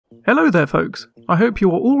Hello there folks, I hope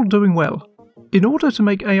you are all doing well. In order to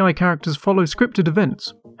make AI characters follow scripted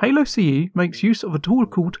events, Halo CE makes use of a tool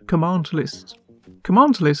called command lists.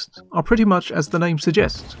 Command lists are pretty much as the name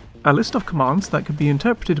suggests, a list of commands that can be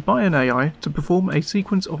interpreted by an AI to perform a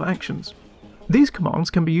sequence of actions. These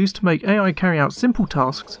commands can be used to make AI carry out simple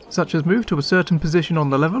tasks such as move to a certain position on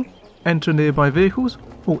the level, enter nearby vehicles,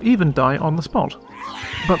 or even die on the spot.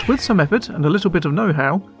 But with some effort and a little bit of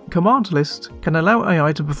know-how, command lists can allow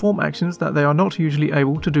AI to perform actions that they are not usually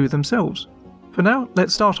able to do themselves. For now,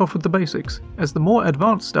 let's start off with the basics, as the more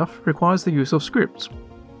advanced stuff requires the use of scripts.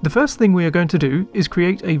 The first thing we are going to do is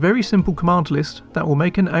create a very simple command list that will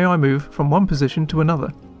make an AI move from one position to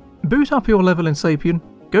another. Boot up your level in Sapien,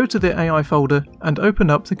 go to the AI folder and open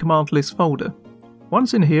up the command list folder.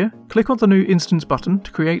 Once in here, click on the new instance button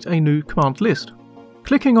to create a new command list.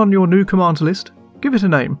 Clicking on your new command list, give it a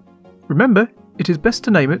name. Remember, it is best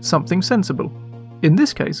to name it something sensible. In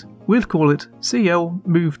this case, we'll call it CL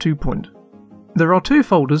Move to Point. There are two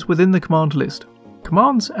folders within the command list,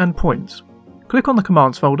 Commands and Points. Click on the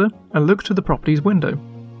Commands folder and look to the Properties window.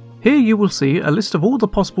 Here you will see a list of all the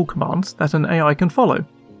possible commands that an AI can follow.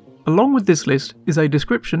 Along with this list is a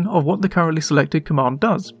description of what the currently selected command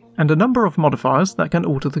does, and a number of modifiers that can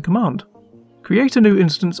alter the command. Create a new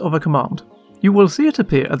instance of a command. You will see it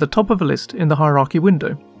appear at the top of a list in the hierarchy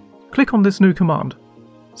window. Click on this new command.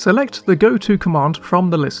 Select the go-to command from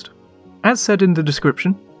the list. As said in the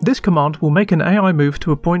description, this command will make an AI move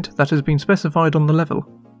to a point that has been specified on the level.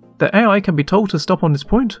 The AI can be told to stop on this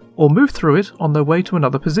point, or move through it on their way to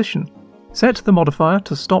another position. Set the modifier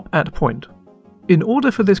to stop at point. In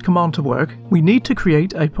order for this command to work, we need to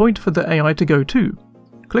create a point for the AI to go to.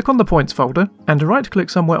 Click on the Points folder, and right-click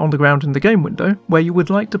somewhere on the ground in the game window where you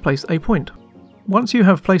would like to place a point. Once you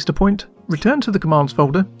have placed a point, return to the Commands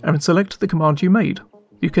folder and select the command you made.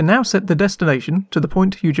 You can now set the destination to the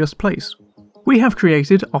point you just placed. We have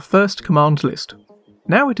created our first command list.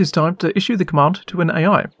 Now it is time to issue the command to an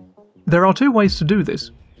AI. There are two ways to do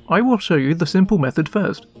this. I will show you the simple method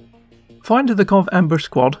first. Find the Cov Ambush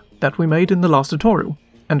squad that we made in the last tutorial,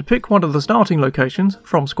 and pick one of the starting locations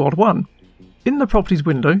from Squad 1. In the Properties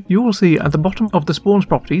window, you will see at the bottom of the Spawns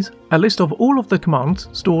properties a list of all of the commands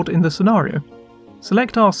stored in the scenario.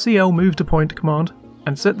 Select our CL Move to Point command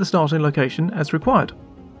and set the starting location as required.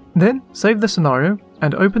 Then save the scenario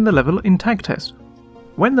and open the level in Tag Test.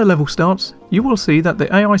 When the level starts, you will see that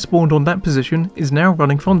the AI spawned on that position is now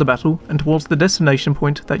running from the battle and towards the destination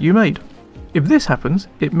point that you made. If this happens,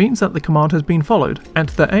 it means that the command has been followed and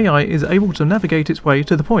the AI is able to navigate its way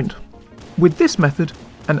to the point. With this method,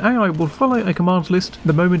 an AI will follow a command list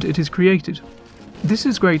the moment it is created. This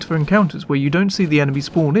is great for encounters where you don't see the enemy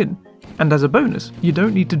spawn in, and as a bonus, you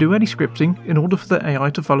don't need to do any scripting in order for the AI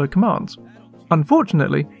to follow commands.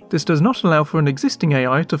 Unfortunately, this does not allow for an existing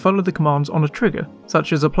AI to follow the commands on a trigger,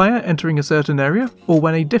 such as a player entering a certain area or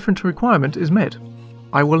when a different requirement is met.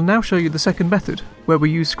 I will now show you the second method, where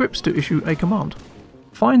we use scripts to issue a command.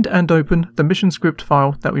 Find and open the mission script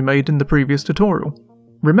file that we made in the previous tutorial.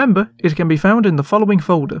 Remember, it can be found in the following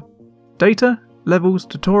folder: Data, Levels,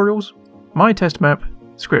 Tutorials, My Test Map,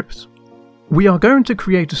 Scripts. We are going to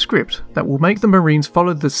create a script that will make the Marines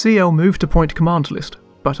follow the CL Move to Point command list,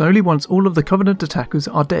 but only once all of the Covenant attackers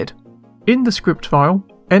are dead. In the script file,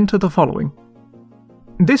 enter the following.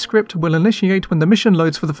 This script will initiate when the mission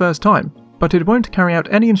loads for the first time, but it won't carry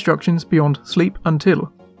out any instructions beyond Sleep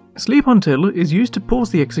Until. Sleep Until is used to pause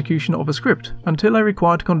the execution of a script until a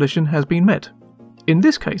required condition has been met. In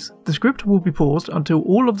this case, the script will be paused until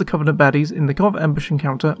all of the Covenant baddies in the Cov Ambush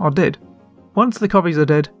encounter are dead. Once the Covies are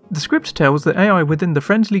dead, the script tells the AI within the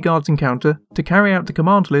Friendly Guards encounter to carry out the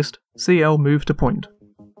command list CL Move to Point.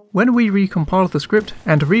 When we recompile the script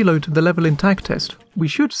and reload the level in Tag Test, we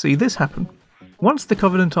should see this happen. Once the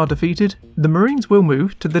Covenant are defeated, the Marines will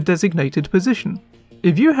move to the designated position.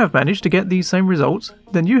 If you have managed to get these same results,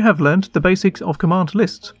 then you have learned the basics of command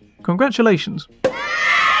lists. Congratulations!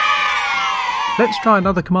 Let's try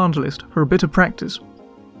another command list for a bit of practice.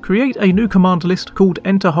 Create a new command list called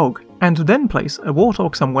Enter Hog, and then place a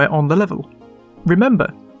Warthog somewhere on the level.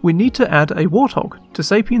 Remember, we need to add a Warthog to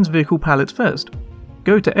Sapien's vehicle palette first.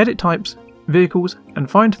 Go to Edit Types, Vehicles, and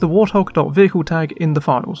find the Warthog.vehicle tag in the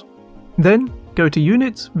files. Then, go to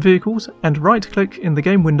Units, Vehicles, and right-click in the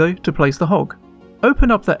game window to place the hog. Open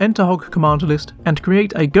up the Enter Hog command list and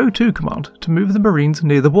create a Go-To command to move the Marines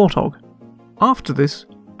near the Warthog. After this,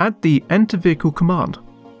 add the Enter Vehicle command.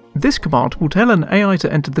 This command will tell an AI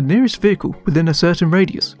to enter the nearest vehicle within a certain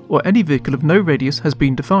radius, or any vehicle of no radius has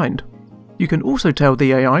been defined. You can also tell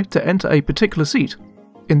the AI to enter a particular seat.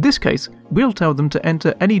 In this case, we'll tell them to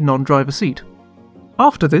enter any non-driver seat.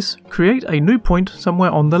 After this, create a new point somewhere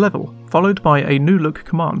on the level, followed by a new look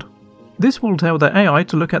command. This will tell the AI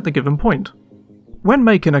to look at the given point. When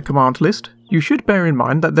making a command list, you should bear in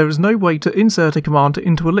mind that there is no way to insert a command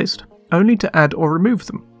into a list, only to add or remove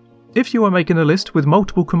them. If you are making a list with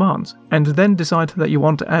multiple commands, and then decide that you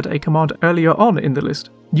want to add a command earlier on in the list,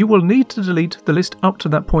 you will need to delete the list up to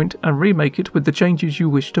that point and remake it with the changes you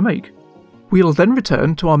wish to make. We'll then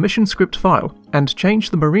return to our mission script file and change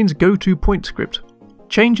the Marines GoTo point script.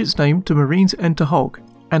 Change its name to Marines Enter Hog,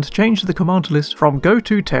 and change the command list from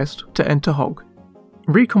GoTo Test to Enter Hog.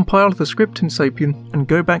 Recompile the script in Sapien and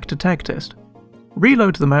go back to Tag Test.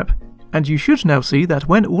 Reload the map, and you should now see that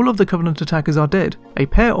when all of the Covenant attackers are dead, a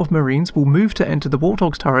pair of Marines will move to enter the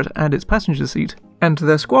Warthog's turret and its passenger seat, and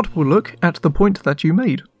their squad will look at the point that you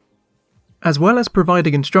made. As well as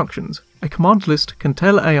providing instructions, a command list can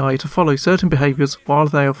tell AI to follow certain behaviours while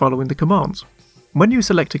they are following the commands. When you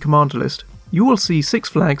select a command list, you will see 6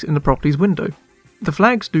 flags in the properties window. The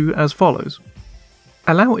flags do as follows.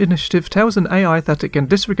 Allow Initiative tells an AI that it can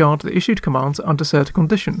disregard the issued commands under certain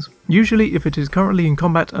conditions, usually if it is currently in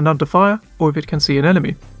combat and under fire, or if it can see an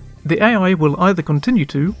enemy. The AI will either continue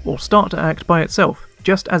to, or start to act by itself,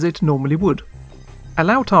 just as it normally would.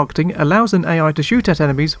 Allow Targeting allows an AI to shoot at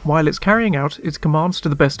enemies while it's carrying out its commands to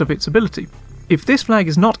the best of its ability. If this flag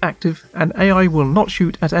is not active, an AI will not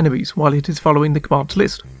shoot at enemies while it is following the command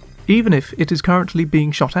list, even if it is currently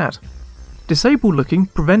being shot at. Disable Looking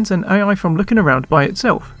prevents an AI from looking around by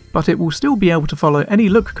itself, but it will still be able to follow any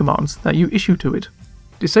look commands that you issue to it.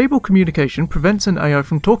 Disable Communication prevents an AI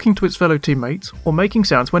from talking to its fellow teammates or making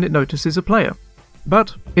sounds when it notices a player,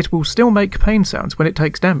 but it will still make pain sounds when it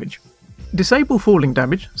takes damage. Disable Falling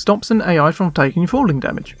Damage stops an AI from taking falling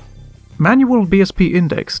damage. Manual BSP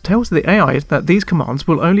Index tells the AI that these commands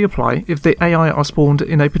will only apply if the AI are spawned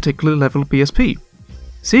in a particular level BSP.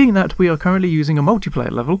 Seeing that we are currently using a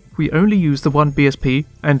multiplayer level, we only use the one BSP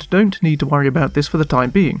and don't need to worry about this for the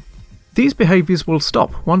time being. These behaviours will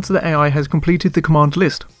stop once the AI has completed the command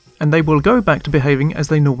list, and they will go back to behaving as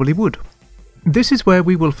they normally would. This is where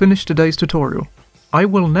we will finish today's tutorial. I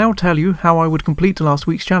will now tell you how I would complete last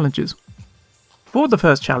week's challenges. For the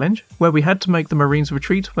first challenge, where we had to make the Marines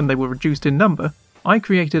retreat when they were reduced in number, I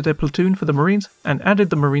created a platoon for the Marines and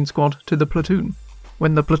added the Marine squad to the platoon.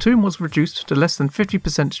 When the platoon was reduced to less than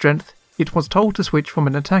 50% strength, it was told to switch from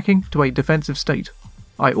an attacking to a defensive state.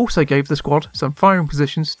 I also gave the squad some firing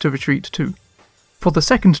positions to retreat to. For the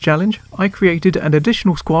second challenge, I created an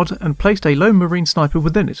additional squad and placed a lone Marine sniper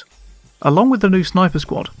within it. Along with the new sniper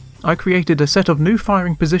squad, I created a set of new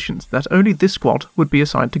firing positions that only this squad would be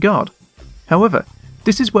assigned to guard. However,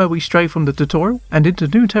 this is where we stray from the tutorial and into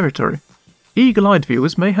new territory. Eagle-eyed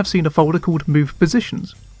viewers may have seen a folder called Move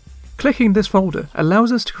Positions. Clicking this folder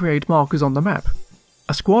allows us to create markers on the map.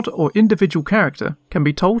 A squad or individual character can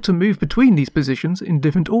be told to move between these positions in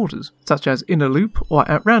different orders, such as in a loop or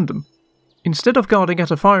at random. Instead of guarding at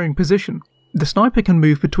a firing position, the sniper can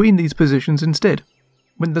move between these positions instead.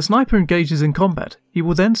 When the sniper engages in combat, he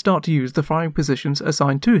will then start to use the firing positions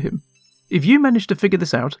assigned to him. If you manage to figure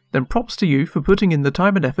this out, then props to you for putting in the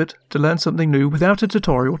time and effort to learn something new without a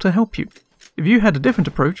tutorial to help you. If you had a different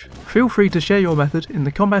approach, feel free to share your method in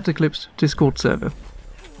the Combat Eclipse Discord server.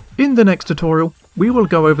 In the next tutorial, we will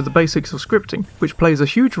go over the basics of scripting, which plays a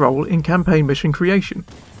huge role in campaign mission creation.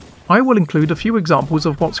 I will include a few examples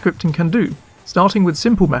of what scripting can do, starting with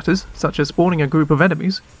simple matters such as spawning a group of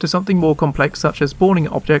enemies, to something more complex such as spawning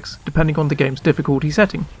objects depending on the game's difficulty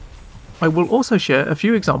setting. I will also share a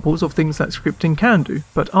few examples of things that scripting can do,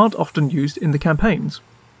 but aren't often used in the campaigns.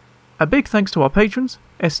 A big thanks to our patrons,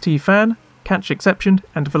 STFan, Catch Exception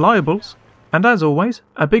and Reliables, and as always,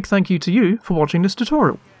 a big thank you to you for watching this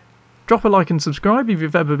tutorial. Drop a like and subscribe if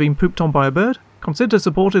you've ever been pooped on by a bird, consider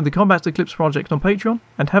supporting the Combat Eclipse project on Patreon,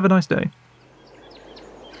 and have a nice day.